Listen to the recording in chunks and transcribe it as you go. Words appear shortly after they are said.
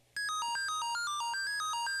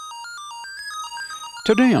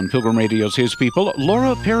Today on Pilgrim Radio's His People,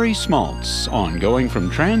 Laura Perry Smalts on going from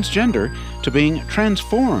transgender to being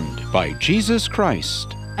transformed by Jesus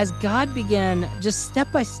Christ. As God began just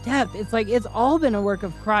step by step, it's like it's all been a work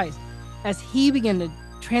of Christ. As He began to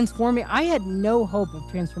transform me, I had no hope of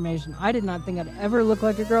transformation. I did not think I'd ever look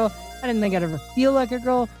like a girl. I didn't think I'd ever feel like a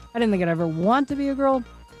girl. I didn't think I'd ever want to be a girl.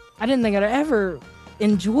 I didn't think I'd ever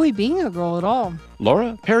enjoy being a girl at all.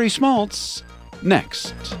 Laura Perry Smalts,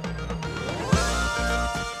 next.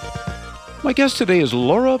 My guest today is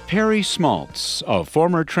Laura Perry Smalts, a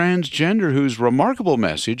former transgender whose remarkable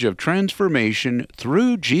message of transformation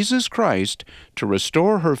through Jesus Christ to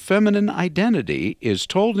restore her feminine identity is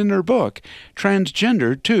told in her book,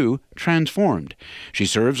 Transgender to Transformed. She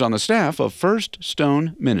serves on the staff of First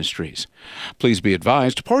Stone Ministries. Please be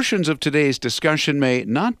advised, portions of today's discussion may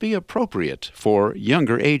not be appropriate for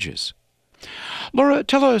younger ages. Laura,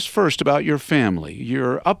 tell us first about your family,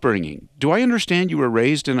 your upbringing. Do I understand you were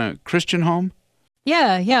raised in a Christian home?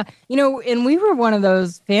 Yeah. And we were one of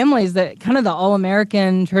those families that kind of the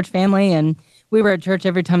all-American church family, and we were at church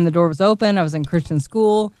every time the door was open. I was in Christian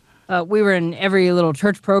school. We were in every little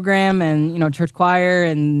church program and, church choir,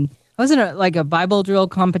 and I was in a Bible drill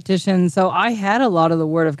competition. So I had a lot of the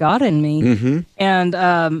Word of God in me. Mm-hmm. And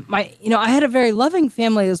I had a very loving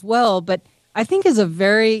family as well, but I think as a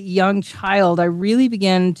very young child, I really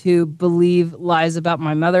began to believe lies about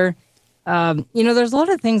my mother. There's a lot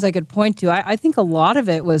of things I could point to. I think a lot of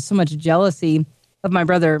it was so much jealousy of my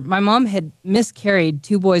brother. My mom had miscarried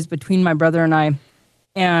 2 boys between my brother and I.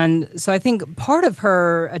 And so I think part of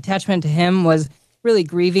her attachment to him was really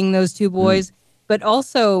grieving those 2 boys. But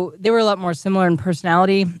also, they were a lot more similar in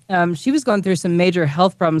personality. She was going through some major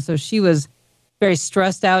health problems, so she was very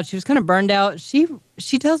stressed out. She was kind of burned out. She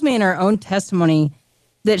tells me in her own testimony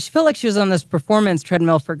that she felt like she was on this performance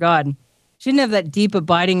treadmill for God. She didn't have that deep,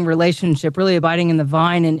 abiding relationship, really abiding in the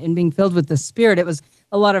vine and being filled with the Spirit. It was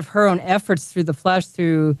a lot of her own efforts through the flesh,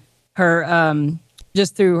 through her,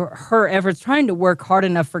 just through her efforts, trying to work hard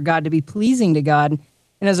enough for God to be pleasing to God.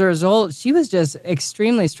 And as a result, she was just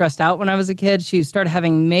extremely stressed out when I was a kid. She started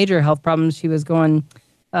having major health problems. She was going...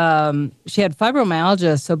 she had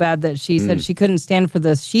fibromyalgia so bad that she said she couldn't stand for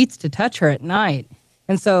the sheets to touch her at night.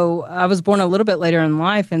 And so I was born a little bit later in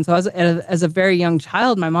life. And so as a very young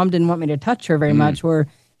child, my mom didn't want me to touch her very much or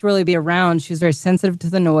to really be around. She was very sensitive to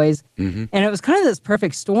the noise. Mm-hmm. And it was kind of this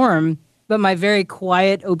perfect storm, but my very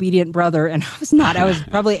quiet, obedient brother, and I was not. I was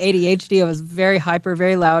probably ADHD. I was very hyper,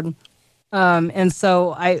 very loud. And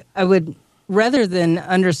so I would, rather than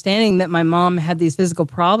understanding that my mom had these physical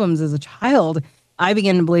problems as a child, I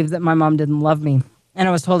began to believe that my mom didn't love me. And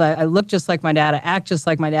I was told I looked just like my dad, I act just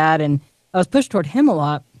like my dad, and I was pushed toward him a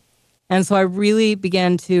lot. And so I really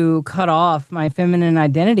began to cut off my feminine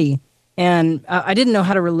identity. And I didn't know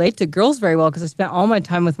how to relate to girls very well because I spent all my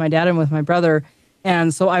time with my dad and with my brother.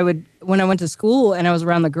 And so when I went to school and I was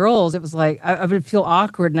around the girls, it was like I would feel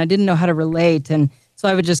awkward and I didn't know how to relate. And so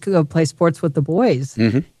I would just go play sports with the boys.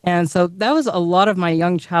 Mm-hmm. And so that was a lot of my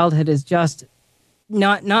young childhood, is just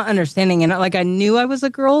not understanding. And I knew I was a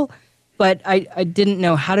girl, but I didn't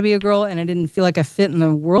know how to be a girl, and I didn't feel like I fit in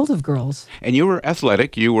the world of girls. And you were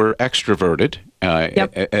athletic, you were extroverted,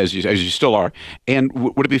 yep. as you still are. And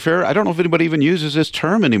would it be fair, I don't know if anybody even uses this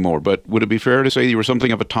term anymore, but would it be fair to say you were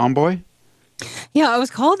something of a tomboy? Yeah, I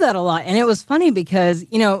was called that a lot. And it was funny because,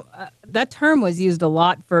 that term was used a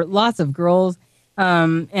lot for lots of girls.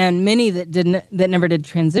 And many that never did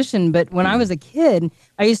transition. But when I was a kid,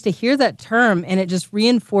 I used to hear that term, and it just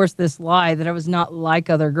reinforced this lie that I was not like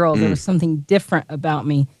other girls. There was something different about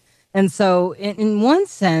me. And so in one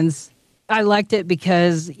sense, I liked it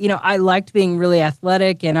because, I liked being really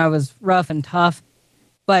athletic and I was rough and tough.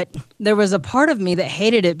 But there was a part of me that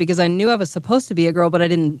hated it because I knew I was supposed to be a girl, but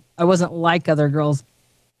I wasn't like other girls.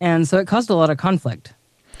 And so it caused a lot of conflict.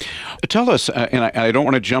 Tell us, and I don't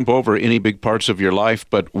want to jump over any big parts of your life,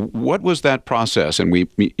 but what was that process? And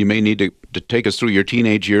you may need to take us through your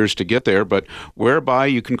teenage years to get there, but whereby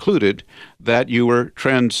you concluded that you were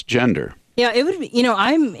transgender. Yeah, it would be,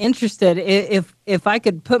 I'm interested if I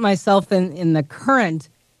could put myself in the current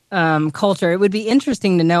culture. It would be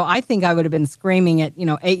interesting to know. I think I would have been screaming at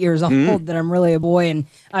 8 years old that I'm really a boy and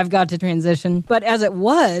I've got to transition. But as it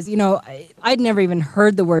was, I'd never even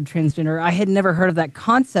heard the word transgender. I had never heard of that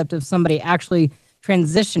concept of somebody actually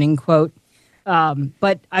transitioning, quote.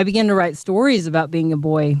 But I began to write stories about being a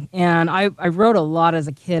boy, and I wrote a lot as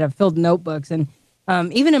a kid. I filled notebooks, and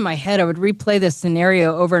even in my head, I would replay this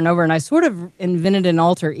scenario over and over, and I sort of invented an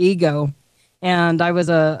alter ego. And I was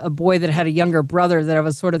a boy that had a younger brother that I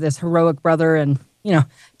was sort of this heroic brother and,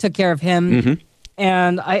 took care of him.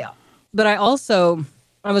 Mm-hmm. But I also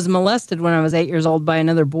I was molested when I was 8 years old by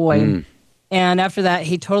another boy. And after that,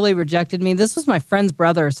 he totally rejected me. This was my friend's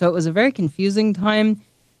brother, so it was a very confusing time,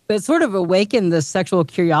 but it sort of awakened this sexual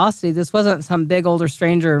curiosity. This wasn't some big older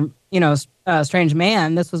stranger, strange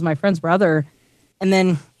man. This was my friend's brother. And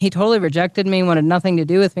then he totally rejected me, wanted nothing to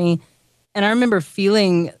do with me. And I remember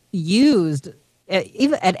feeling used.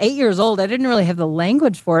 Even at 8 years old, I didn't really have the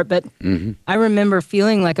language for it, but I remember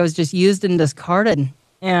feeling like I was just used and discarded.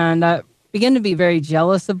 And I began to be very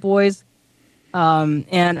jealous of boys.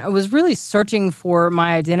 And I was really searching for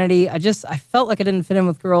my identity. I felt like I didn't fit in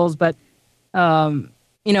with girls, but, and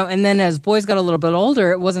then as boys got a little bit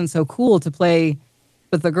older, it wasn't so cool to play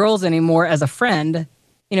with the girls anymore as a friend,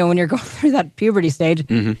 when you're going through that puberty stage.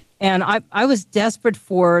 And I was desperate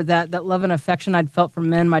for that love and affection I'd felt from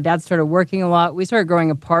men. My dad started working a lot. We started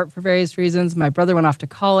growing apart for various reasons. My brother went off to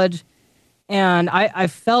college. And I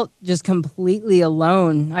felt just completely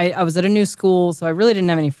alone. I was at a new school, so I really didn't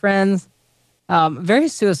have any friends. Very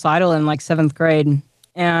suicidal in like 7th grade.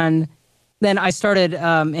 And then I started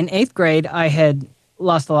in 8th grade. I had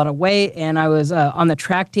lost a lot of weight, and I was on the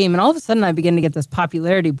track team. And all of a sudden, I began to get this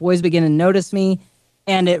popularity. Boys began to notice me.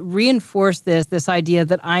 And it reinforced this idea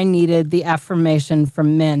that I needed the affirmation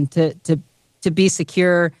from men to be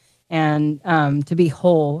secure and to be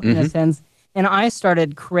whole, in a sense. And I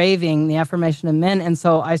started craving the affirmation of men. And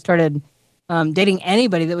so I started dating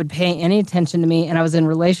anybody that would pay any attention to me. And I was in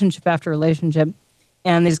relationship after relationship.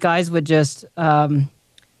 And these guys would just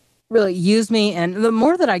really use me. And the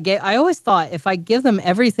more that I gave, I always thought if I give them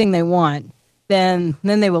everything they want, then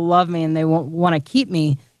they will love me and they won't want to keep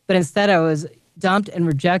me. But instead I was dumped and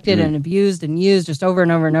rejected and abused and used just over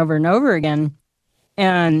and over and over and over again.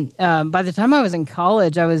 And by the time I was in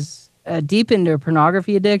college, I was deep into a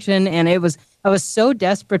pornography addiction, and I was so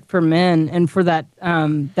desperate for men and for that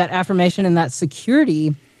affirmation and that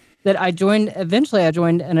security that eventually I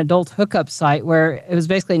joined an adult hookup site where it was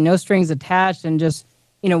basically no strings attached and just,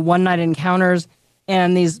 one night encounters.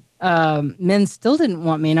 And these men still didn't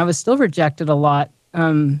want me, and I was still rejected a lot.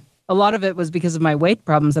 A lot of it was because of my weight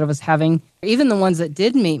problems that I was having. Even the ones that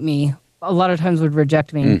did meet me, a lot of times would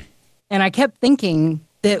reject me. And I kept thinking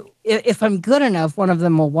that if I'm good enough, one of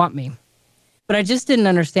them will want me. But I just didn't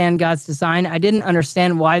understand God's design. I didn't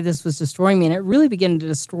understand why this was destroying me. And it really began to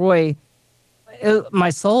destroy my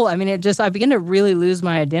soul. I mean, I began to really lose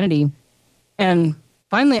my identity. And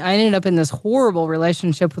finally, I ended up in this horrible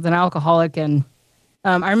relationship with an alcoholic. And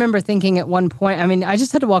I remember thinking at one point, I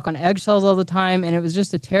just had to walk on eggshells all the time. And it was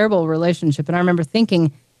just a terrible relationship. And I remember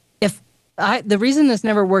thinking, the reason this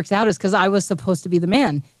never works out is because I was supposed to be the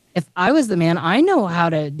man. If I was the man, I know how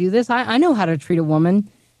to do this. I know how to treat a woman.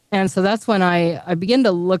 And so that's when I began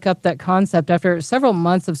to look up that concept. After several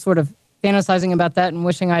months of sort of fantasizing about that and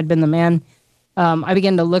wishing I'd been the man, I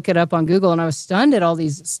began to look it up on Google, and I was stunned at all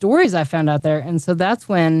these stories I found out there. And so that's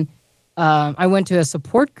when I went to a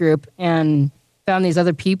support group and found these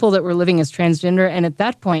other people that were living as transgender, and at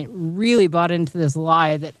that point really bought into this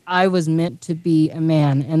lie that I was meant to be a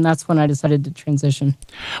man, and that's when I decided to transition.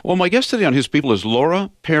 Well, my guest today on His People is Laura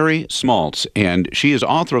Perry Smalts, and she is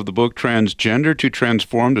author of the book Transgender to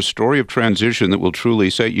Transformed, a story of transition that will truly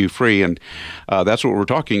set you free, and that's what we're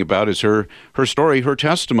talking about is her story, her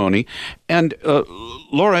testimony. And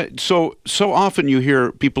Laura, so often you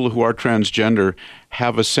hear people who are transgender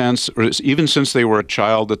have a sense, or even since they were a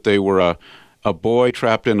child, that they were a boy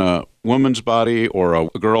trapped in a woman's body or a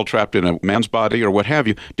girl trapped in a man's body or what have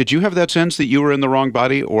you. Did you have that sense that you were in the wrong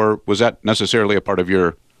body, or was that necessarily a part of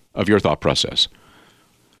your thought process?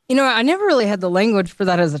 I never really had the language for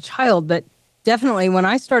that as a child, but definitely when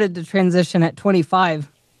I started to transition at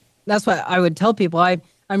 25, that's what I would tell people.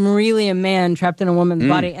 I'm really a man trapped in a woman's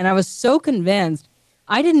body. And I was so convinced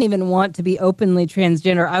I didn't even want to be openly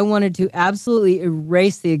transgender. I wanted to absolutely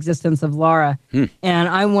erase the existence of Laura. And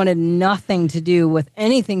I wanted nothing to do with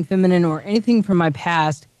anything feminine or anything from my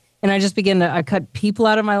past. And I just I cut people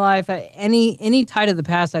out of my life. Any tie to the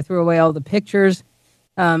past, I threw away all the pictures,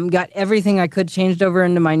 got everything I could changed over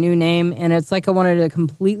into my new name. And it's like I wanted to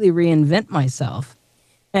completely reinvent myself.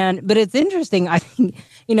 But it's interesting. I think,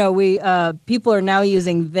 people are now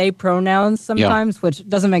using they pronouns sometimes, which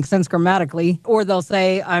doesn't make sense grammatically. Or they'll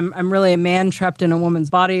say, I'm really a man trapped in a woman's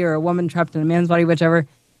body or a woman trapped in a man's body, whichever.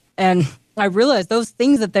 And I realized those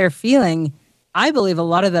things that they're feeling, I believe a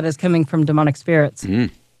lot of that is coming from demonic spirits.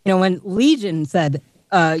 When Legion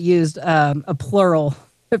used a plural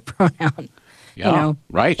pronoun. Yeah,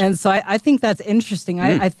 right. And so I think that's interesting.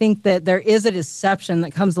 I think that there is a deception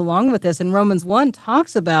that comes along with this. And Romans 1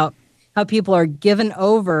 talks about how people are given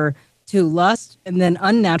over to lust and then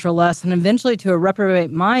unnatural lust and eventually to a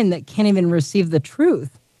reprobate mind that can't even receive the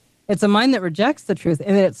truth. It's a mind that rejects the truth.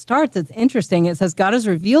 And it starts, it's interesting. It says, God has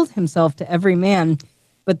revealed himself to every man.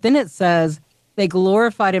 But then it says, they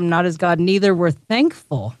glorified him not as God, neither were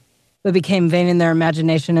thankful, but became vain in their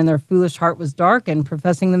imagination, and their foolish heart was darkened.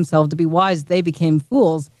 Professing themselves to be wise, they became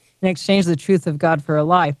fools and exchanged the truth of God for a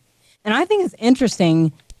lie. And I think it's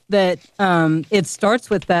interesting that it starts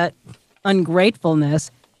with that ungratefulness,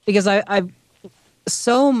 because I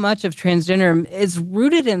so much of transgender is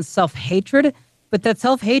rooted in self-hatred, but that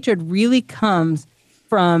self-hatred really comes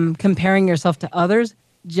from comparing yourself to others,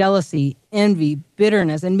 jealousy, envy,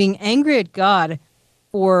 bitterness, and being angry at God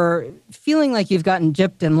for feeling like you've gotten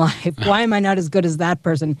gypped in life. Why am I not as good as that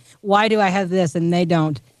person? Why do I have this and they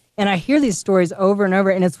don't? And I hear these stories over and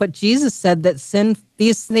over, and it's what Jesus said, that sin,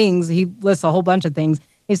 these things, he lists a whole bunch of things.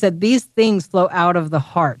 He said, these things flow out of the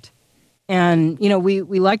heart. And, you know, we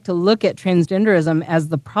like to look at transgenderism as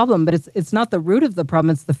the problem, but it's not the root of the problem.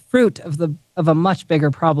 It's the fruit of a much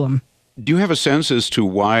bigger problem. Do you have a sense as to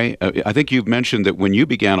why? I think you've mentioned that when you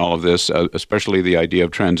began all of this, especially the idea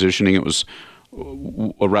of transitioning, it was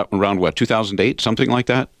around what, 2008, something like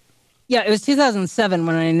that? Yeah, it was 2007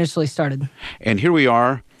 when I initially started. And here we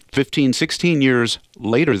are, 15, 16 years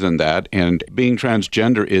later than that, and being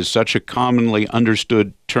transgender is such a commonly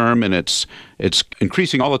understood term, and it's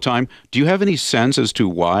increasing all the time. Do you have any sense as to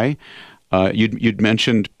why? You'd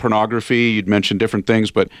mentioned pornography, you'd mentioned different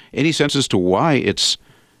things, but any sense as to why it's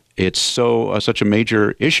such a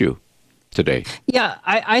major issue today? Yeah,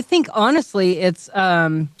 I think honestly it's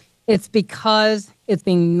because it's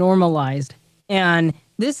being normalized, and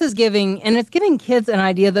this is giving kids an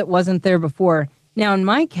idea that wasn't there before. Now, in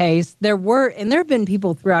my case, there have been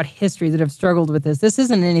people throughout history that have struggled with this. This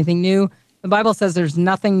isn't anything new. The Bible says there's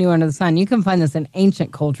nothing new under the sun. You can find this in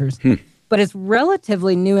ancient cultures, but it's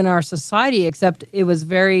relatively new in our society, except it was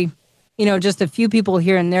very, just a few people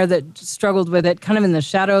here and there that struggled with it kind of in the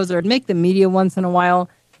shadows, or it'd make the media once in a while.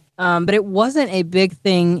 But it wasn't a big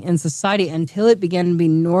thing in society until it began to be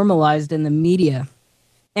normalized in the media.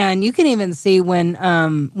 And you can even see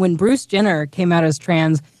when Bruce Jenner came out as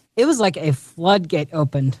trans, it was like a floodgate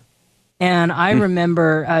opened. And I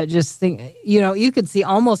remember just thinking, you could see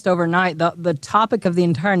almost overnight the topic of the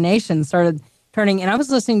entire nation started turning. And I was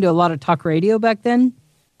listening to a lot of talk radio back then.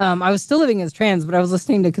 I was still living as trans, but I was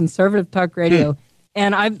listening to conservative talk radio.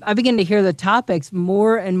 And I began to hear the topics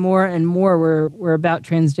more and more and more were about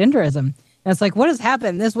transgenderism. And it's like, what has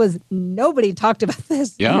happened? Nobody talked about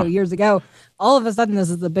this years ago. All of a sudden, this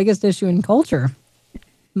is the biggest issue in culture.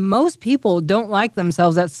 Most people don't like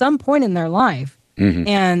themselves at some point in their life.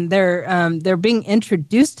 And they're being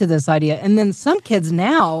introduced to this idea. And then some kids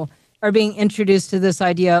now are being introduced to this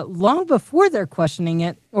idea long before they're questioning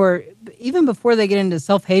it, or even before they get into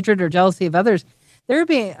self-hatred or jealousy of others.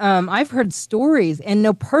 I've heard stories, and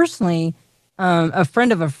know personally, a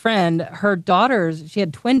friend of a friend, her daughters, she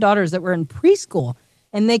had twin daughters that were in preschool,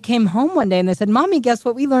 and they came home one day and they said, "Mommy, guess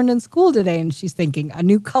what we learned in school today?" And she's thinking, a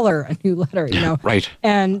new color, a new letter, Right.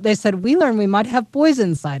 And they said, "We learned we might have boys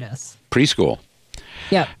inside us." Preschool.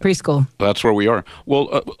 Yeah, preschool. That's where we are.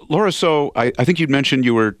 Well, Laura, so I think you'd mentioned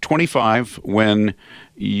you were 25 when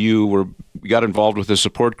you got involved with a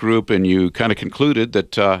support group, and you kind of concluded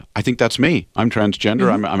that I think that's me. I'm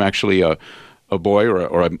transgender. I'm actually a boy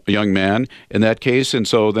or a young man in that case. And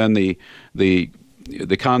so then the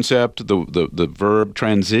concept, the verb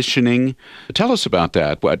transitioning. Tell us about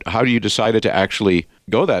that. How you decided to actually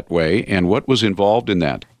go that way, and what was involved in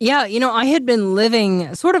that? Yeah, I had been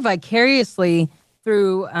living sort of vicariously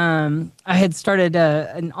through, I had started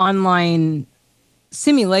an online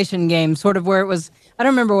simulation game, sort of where it was, I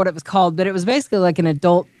don't remember what it was called, but it was basically like an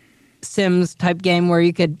adult Sims type game where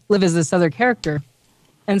you could live as this other character.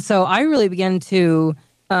 And so I really began to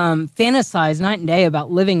fantasize night and day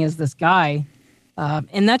about living as this guy.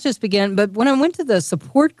 And that just began. But when I went to the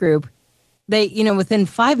support group, they, within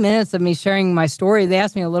 5 minutes of me sharing my story, they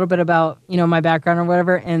asked me a little bit about, my background or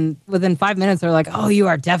whatever. And within 5 minutes, they're like, "Oh, you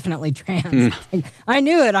are definitely trans." Like, I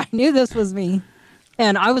knew it. I knew this was me.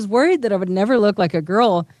 And I was worried that I would never look like a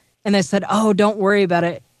girl. And they said, "Oh, don't worry about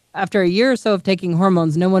it. After a year or so of taking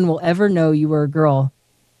hormones, no one will ever know you were a girl."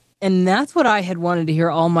 And that's what I had wanted to hear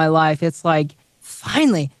all my life. It's like,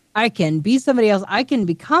 finally, I can be somebody else. I can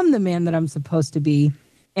become the man that I'm supposed to be.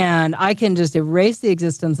 And I can just erase the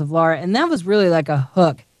existence of Laura. And that was really like a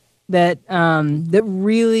hook that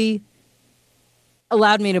really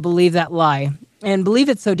allowed me to believe that lie and believe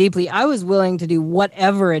it so deeply. I was willing to do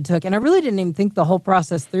whatever it took. And I really didn't even think the whole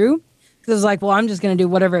process through, because I was like, well, I'm just going to do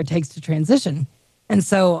whatever it takes to transition. And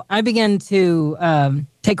so I began to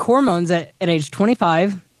take hormones at age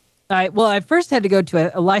 25. I first had to go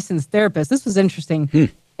to a licensed therapist. This was interesting.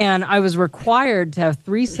 And I was required to have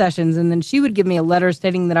 3 sessions, and then she would give me a letter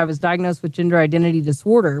stating that I was diagnosed with gender identity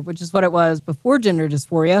disorder, which is what it was before gender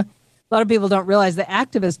dysphoria. A lot of people don't realize the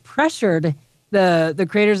activists pressured the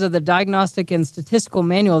creators of the Diagnostic and Statistical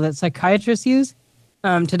Manual that psychiatrists use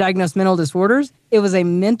to diagnose mental disorders. It was a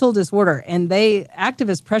mental disorder, and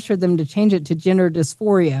activists pressured them to change it to gender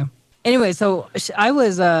dysphoria. Anyway, so I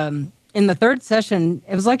was in the 3rd session.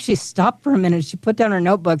 It was like she stopped for a minute. She put down her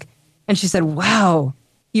notebook, and she said, "Wow,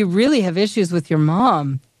 you really have issues with your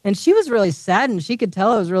mom." And she was really sad, and she could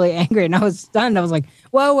tell I was really angry, and I was stunned. I was like,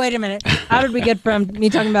 whoa, wait a minute. How did we get from me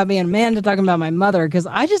talking about being a man to talking about my mother? Because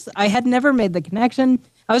I had never made the connection.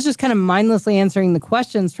 I was just kind of mindlessly answering the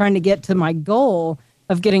questions, trying to get to my goal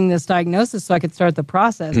of getting this diagnosis so I could start the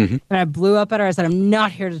process. And I blew up at her. I said, "I'm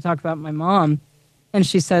not here to talk about my mom." And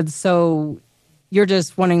she said, "So you're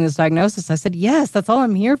just wanting this diagnosis?" I said, "Yes, that's all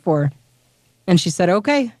I'm here for." And she said,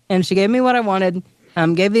 "Okay." And she gave me what I wanted.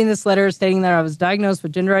 Gave me this letter stating that I was diagnosed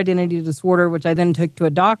with gender identity disorder, which I then took to a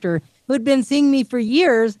doctor who had been seeing me for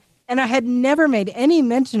years, and I had never made any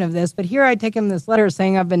mention of this. But here I take him this letter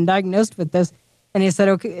saying I've been diagnosed with this, and he said,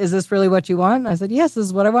 "Okay, is this really what you want?" And I said, "Yes, this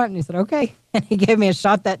is what I want." And he said, "Okay," and he gave me a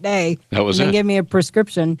shot that day. That was and it. He gave me a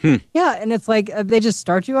prescription. Yeah, and it's like they just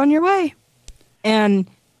start you on your way, and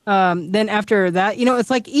then after that, it's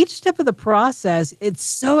like each step of the process, it's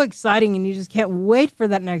so exciting, and you just can't wait for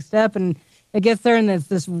that next step. And it gets there, and it's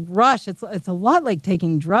this rush. It's a lot like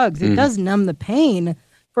taking drugs. It does numb the pain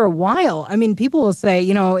for a while. I mean, people will say,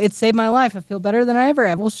 "It saved my life. I feel better than I ever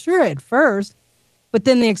have." Well, sure, at first, but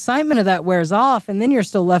then the excitement of that wears off, and then you're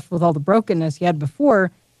still left with all the brokenness you had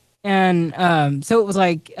before. And so it was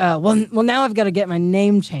like, well, now I've got to get my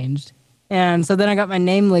name changed. And so then I got my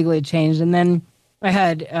name legally changed, and then I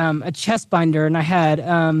had a chest binder, and I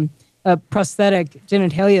had a prosthetic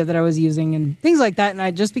genitalia that I was using and things like that. And I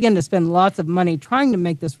just began to spend lots of money trying to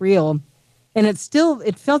make this real. And it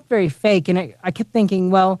felt very fake. And I kept thinking,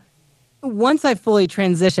 well, once I fully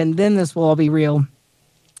transition, then this will all be real.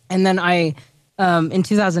 And then in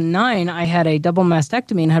 2009, I had a double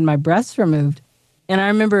mastectomy and had my breasts removed. And I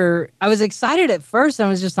remember I was excited at first. I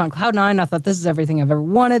was just on cloud 9. I thought, this is everything I've ever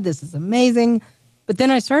wanted. This is amazing. But then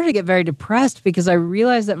I started to get very depressed because I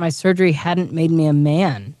realized that my surgery hadn't made me a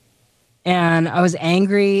man. And I was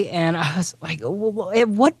angry, and I was like, well, at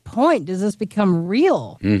what point does this become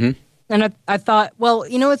real? And I thought, well,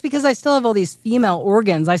 it's because I still have all these female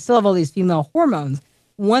organs. I still have all these female hormones.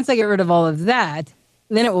 Once I get rid of all of that,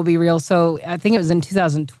 then it will be real. So I think it was in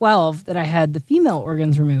 2012 that I had the female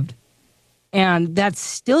organs removed. And that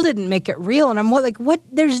still didn't make it real. And I'm like, what?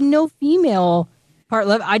 There's no female part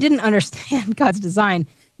left. I didn't understand God's design.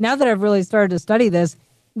 Now that I've really started to study this,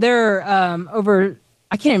 there are over...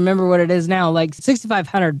 I can't even remember what it is now, like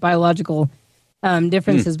 6,500 biological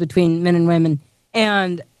differences between men and women.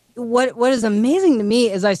 And what is amazing to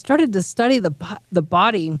me is I started to study the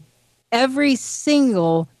body. Every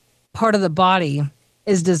single part of the body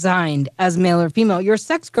is designed as male or female. Your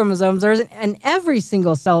sex chromosomes are in every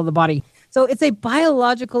single cell of the body. So it's a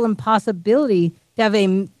biological impossibility to have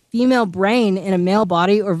a female brain in a male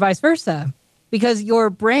body or vice versa, because your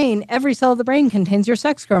brain, every cell of the brain contains your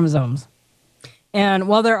sex chromosomes. And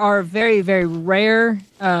while there are very, very rare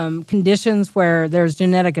conditions where there's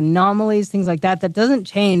genetic anomalies, things like that, that doesn't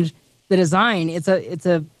change the design.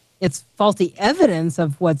 It's faulty evidence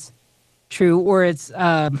of what's true, or it's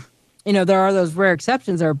there are those rare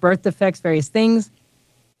exceptions. There are birth defects, various things,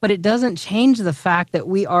 but it doesn't change the fact that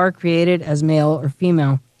we are created as male or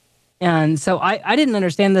female. And so I didn't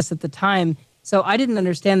understand this at the time. So I didn't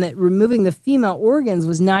understand that removing the female organs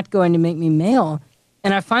was not going to make me male.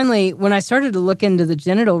 And I finally, when I started to look into the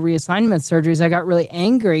genital reassignment surgeries, I got really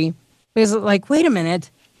angry because, like, wait a minute,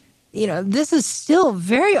 this is still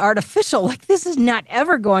very artificial. Like, this is not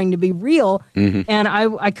ever going to be real. And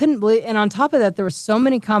I couldn't believe, and on top of that, there were so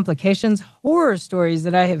many complications, horror stories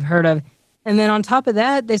that I have heard of. And then on top of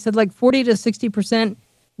that, they said like 40 to 60%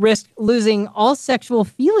 risk losing all sexual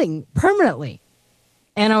feeling permanently.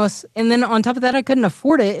 And then on top of that, I couldn't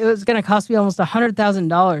afford it. It was going to cost me almost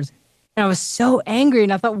 $100,000. And I was so angry,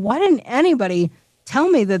 and I thought, why didn't anybody tell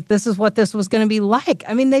me that this is what this was going to be like?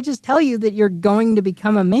 I mean, they just tell you that you're going to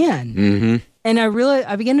become a man. And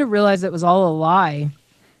I began to realize it was all a lie.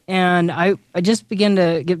 And I just began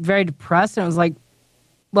to get very depressed, and I was like,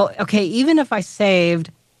 well, okay, even if I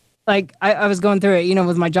saved, like I was going through it,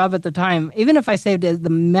 with my job at the time, even if I saved the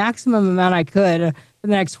maximum amount I could for the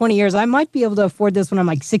next 20 years, I might be able to afford this when I'm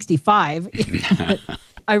like 65.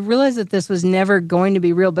 I realized that this was never going to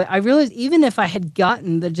be real, but I realized even if I had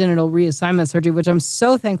gotten the genital reassignment surgery, which I'm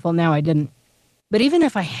so thankful now I didn't, but even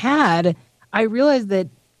if I had, I realized that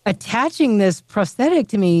attaching this prosthetic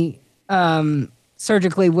to me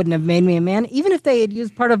surgically wouldn't have made me a man. Even if they had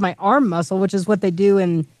used part of my arm muscle, which is what they do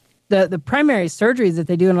in the primary surgeries that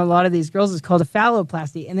they do in a lot of these girls is called a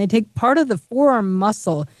phalloplasty. And they take part of the forearm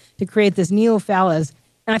muscle to create this neophallus.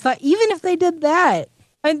 And I thought, even if they did that,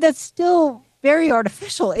 that's still very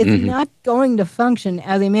artificial. It's not going to function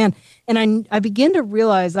as a man. And I began to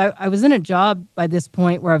realize I was in a job by this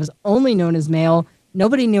point where I was only known as male.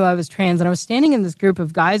 Nobody knew I was trans. And I was standing in this group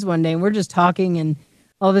of guys one day, and we're just talking and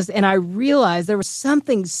all this. And I realized there was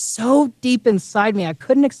something so deep inside me I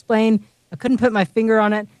couldn't explain. I couldn't put my finger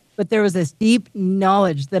on it. But there was this deep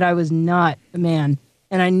knowledge that I was not a man.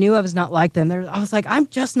 And I knew I was not like them. I was like, I'm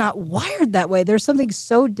just not wired that way. There's something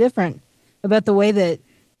so different about the way that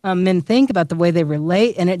men think, about the way they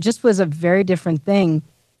relate. And it just was a very different thing.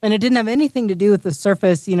 And it didn't have anything to do with the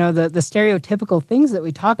surface, the stereotypical things that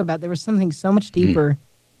we talk about. There was something so much deeper.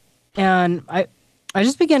 And I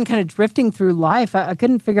just began kind of drifting through life. I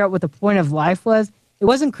couldn't figure out what the point of life was. It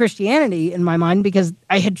wasn't Christianity in my mind because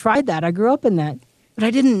I had tried that. I grew up in that. But I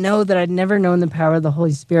didn't know that I'd never known the power of the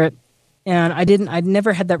Holy Spirit. And I'd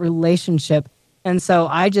never had that relationship. And so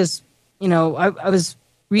I just, I was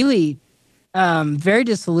really very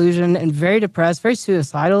disillusioned and very depressed, very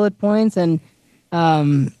suicidal at points. And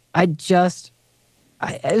it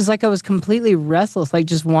was like I was completely restless, like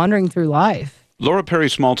just wandering through life. Laura Perry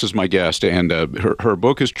Smalts is my guest, and her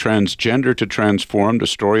book is Transgender to Transformed, a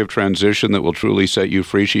story of transition that will truly set you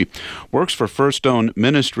free. She works for First Stone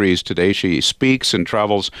Ministries today. She speaks and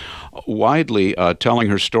travels widely telling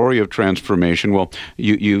her story of transformation. Well,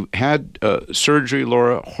 you had surgery,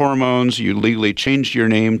 Laura, hormones, you legally changed your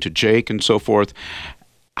name to Jake and so forth.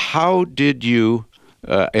 How did you...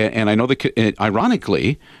 and I know that,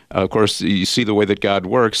 ironically, of course, you see the way that God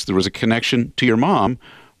works, there was a connection to your mom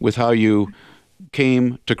with how you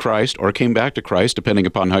came to Christ or came back to Christ, depending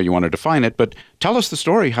upon how you want to define it. But tell us the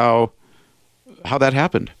story, how that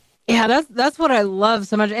happened. Yeah, that's what I love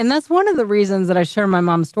so much, and that's one of the reasons that I share my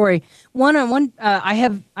mom's story.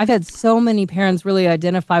 I've had so many parents really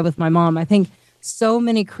identify with my mom. I think so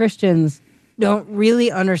many Christians don't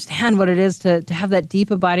really understand what it is to have that deep,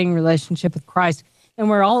 abiding relationship with Christ, and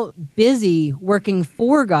we're all busy working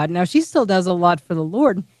for God. Now, she still does a lot for the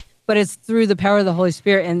Lord, but it's through the power of the Holy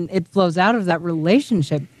Spirit, and it flows out of that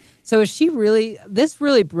relationship. So this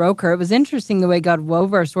really broke her. It was interesting the way God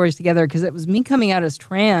wove our stories together, because it was me coming out as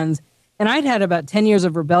trans, and I'd had about 10 years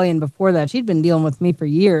of rebellion before that. She'd been dealing with me for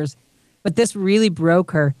years, but this really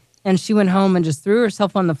broke her. And she went home and just threw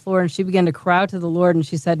herself on the floor, and she began to cry out to the Lord, and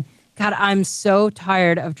she said, God, I'm so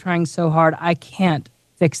tired of trying so hard. I can't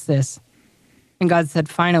fix this. And God said,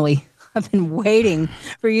 finally, I've been waiting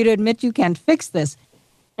for you to admit you can't fix this.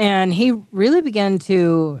 And he really began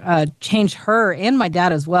to change her and my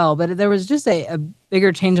dad as well. But there was just a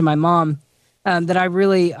bigger change in my mom that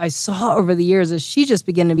I saw over the years as she just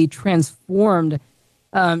began to be transformed.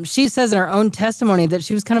 She says in her own testimony that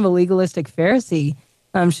she was kind of a legalistic Pharisee.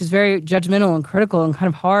 She's very judgmental and critical and kind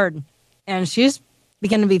of hard. And she just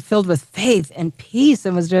began to be filled with faith and peace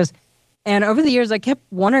and over the years, I kept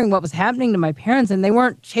wondering what was happening to my parents, and they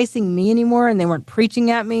weren't chasing me anymore, and they weren't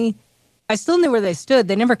preaching at me. I still knew where they stood.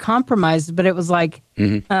 They never compromised, but it was like,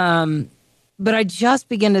 but I just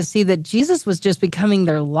began to see that Jesus was just becoming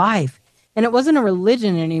their life. And it wasn't a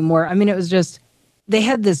religion anymore. I mean, it was just, they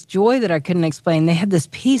had this joy that I couldn't explain. They had this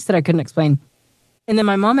peace that I couldn't explain. And then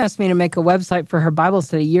my mom asked me to make a website for her Bible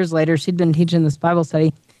study years later. She'd been teaching this Bible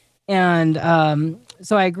study. And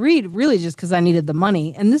so I agreed really just because I needed the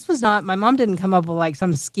money. And this was not, my mom didn't come up with like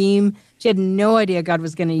some scheme. She had no idea God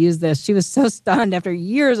was going to use this. She was so stunned after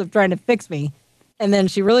years of trying to fix me. And then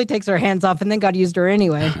she really takes her hands off, and then God used her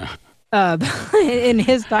anyway, in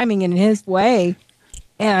his timing and in his way.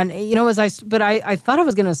 And, I thought I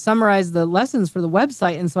was going to summarize the lessons for the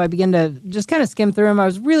website. And so I began to just kind of skim through them. I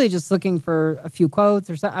was really just looking for a few quotes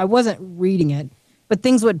or something. I wasn't reading it, but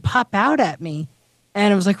things would pop out at me.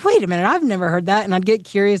 And I was like, wait a minute, I've never heard that. And I'd get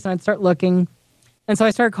curious and I'd start looking. And so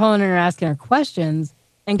I started calling her and asking her questions.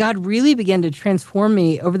 And God really began to transform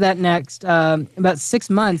me over that next about 6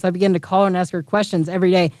 months. I began to call her and ask her questions every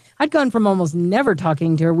day. I'd gone from almost never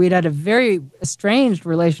talking to her. We'd had a very estranged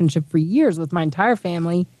relationship for years with my entire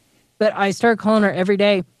family. But I started calling her every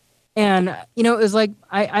day. And, it was like,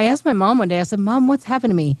 I asked my mom one day, I said, Mom, what's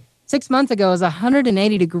happened to me? 6 months ago, I was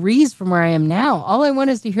 180 degrees from where I am now. All I want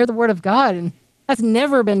is to hear the word of God. And that's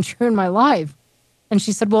never been true in my life. And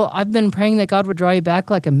she said, well, I've been praying that God would draw you back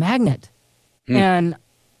like a magnet. And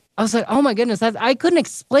I was like, oh my goodness, I couldn't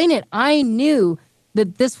explain it. I knew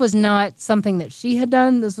that this was not something that she had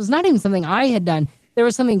done. This was not even something I had done. There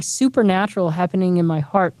was something supernatural happening in my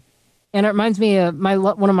heart. And it reminds me of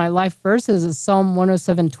one of my life verses is Psalm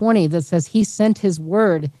 107:20 that says, He sent His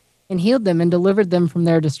word and healed them and delivered them from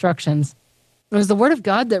their destructions. It was the word of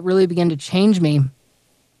God that really began to change me.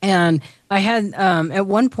 And I had, at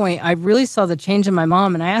one point, I really saw the change in my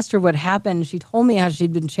mom, and I asked her what happened. She told me how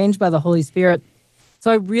she'd been changed by the Holy Spirit. So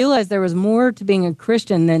I realized there was more to being a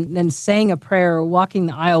Christian than saying a prayer or walking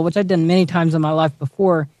the aisle, which I'd done many times in my life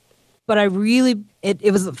before. But I really,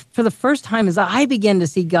 it was for the first time as I began to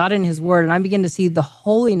see God in His Word, and I began to see the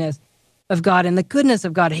holiness of God and the goodness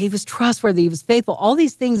of God. He was trustworthy. He was faithful. All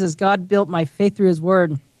these things as God built my faith through His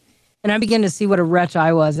Word. And I began to see what a wretch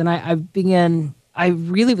I was. And I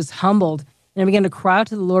really was humbled. And I began to cry out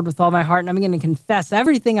to the Lord with all my heart. And I began to confess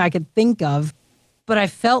everything I could think of. But I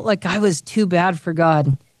felt like I was too bad for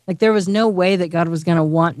God. Like there was no way that God was going to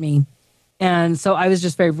want me. And so I was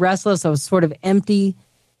just very restless. I was sort of empty.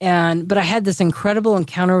 But I had this incredible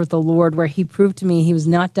encounter with the Lord where He proved to me He was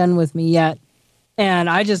not done with me yet. And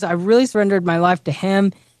I really surrendered my life to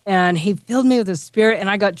Him. And He filled me with His Spirit. And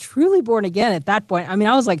I got truly born again at that point. I mean,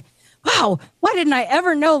 I was like, wow, why didn't I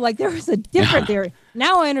ever know? Like there was a difference there.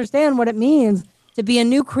 Now I understand what it means to be a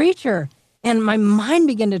new creature. And my mind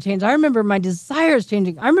began to change. I remember my desires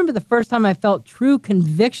changing. I remember the first time I felt true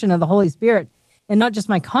conviction of the Holy Spirit and not just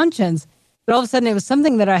my conscience, but all of a sudden it was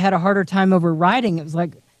something that I had a harder time overriding. It was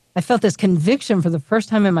like I felt this conviction for the first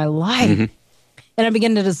time in my life. Mm-hmm. And I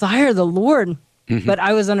began to desire the Lord. Mm-hmm. But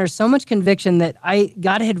I was under so much conviction that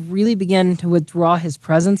God had really begun to withdraw His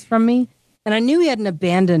presence from me. And I knew He hadn't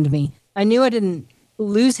abandoned me. I knew I didn't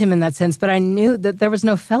lose Him in that sense, but I knew that there was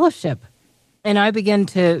no fellowship. And I began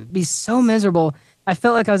to be so miserable. I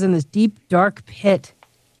felt like I was in this deep, dark pit.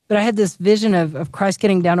 But I had this vision of Christ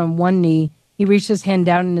getting down on one knee. He reached His hand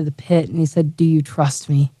down into the pit and He said, "Do you trust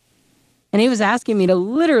me?" And He was asking me to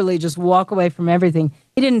literally just walk away from everything.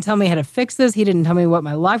 He didn't tell me how to fix this. He didn't tell me what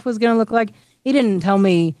my life was going to look like. He didn't tell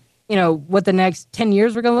me, what the next 10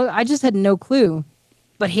 years were going to look like. I just had no clue.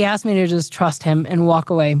 But He asked me to just trust Him and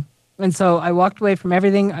walk away. And so I walked away from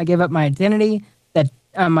everything. I gave up my identity,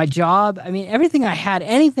 my job. I mean, everything I had,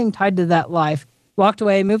 anything tied to that life. Walked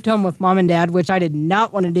away, moved home with Mom and Dad, which I did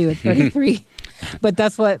not want to do at 33. But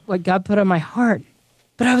that's what God put on my heart.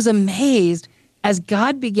 But I was amazed as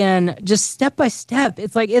God began just step by step.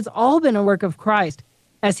 It's like it's all been a work of Christ.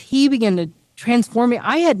 As He began to transform me,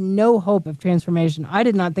 I had no hope of transformation. I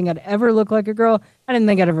did not think I'd ever look like a girl. I didn't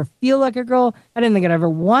think I'd ever feel like a girl. I didn't think I'd ever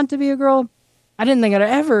want to be a girl. I didn't think I'd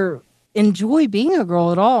ever enjoy being a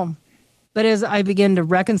girl at all. But as I began to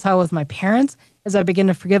reconcile with my parents, as I began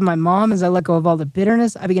to forgive my mom, as I let go of all the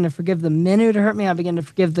bitterness, I began to forgive the men who had hurt me. I began to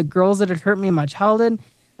forgive the girls that had hurt me in my childhood.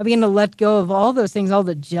 I began to let go of all those things, all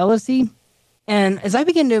the jealousy. And as I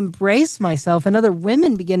began to embrace myself and other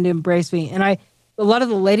women began to embrace me, and a lot of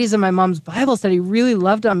the ladies in my mom's Bible study really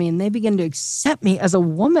loved on me, and they began to accept me as a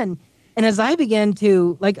woman. And as I began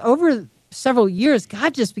to, over several years,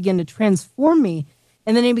 God just began to transform me.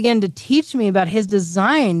 And then He began to teach me about His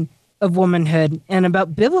design of womanhood and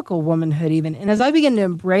about biblical womanhood even. And as I began to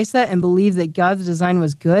embrace that and believe that God's design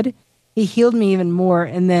was good, He healed me even more.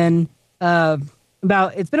 And then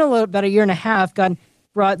it's been about a year and a half, God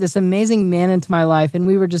brought this amazing man into my life. And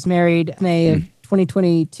we were just married May of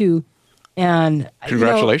 2022. And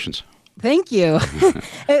congratulations. Thank you.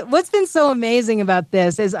 What's been so amazing about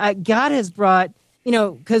this is God has brought,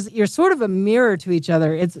 because you're sort of a mirror to each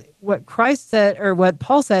other. It's what Christ said, or what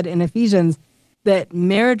Paul said in Ephesians, that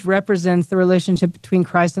marriage represents the relationship between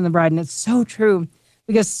Christ and the bride. And it's so true,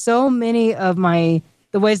 because so many of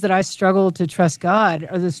the ways that I struggle to trust God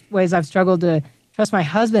are the ways I've struggled to trust my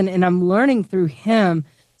husband. And I'm learning through him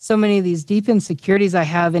so many of these deep insecurities I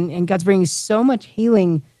have. And God's bringing so much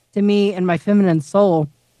healing to me and my feminine soul.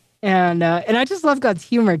 And I just love God's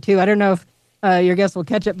humor too. I don't know if your guests will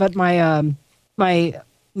catch it, but my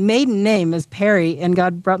maiden name is Perry, and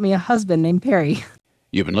God brought me a husband named Perry.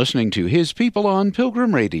 You've been listening to His People on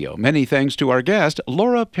Pilgrim Radio. Many thanks to our guest,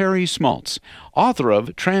 Laura Perry Smalts, author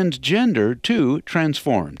of Transgender to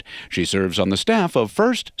Transformed. She serves on the staff of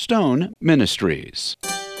First Stone Ministries.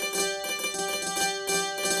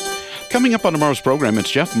 Coming up on tomorrow's program,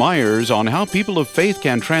 it's Jeff Myers on how people of faith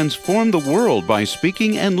can transform the world by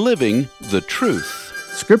speaking and living the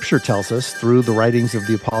truth. Scripture tells us through the writings of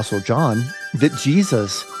the Apostle John that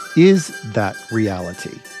Jesus is that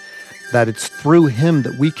reality, that it's through Him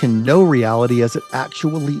that we can know reality as it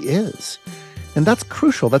actually is. And that's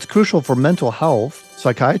crucial. That's crucial for mental health.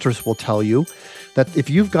 Psychiatrists will tell you that if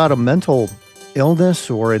you've got a mental illness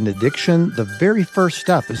or an addiction, the very first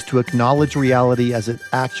step is to acknowledge reality as it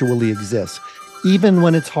actually exists, even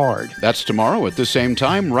when it's hard. That's tomorrow at the same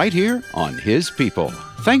time, right here on His People.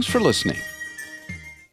 Thanks for listening.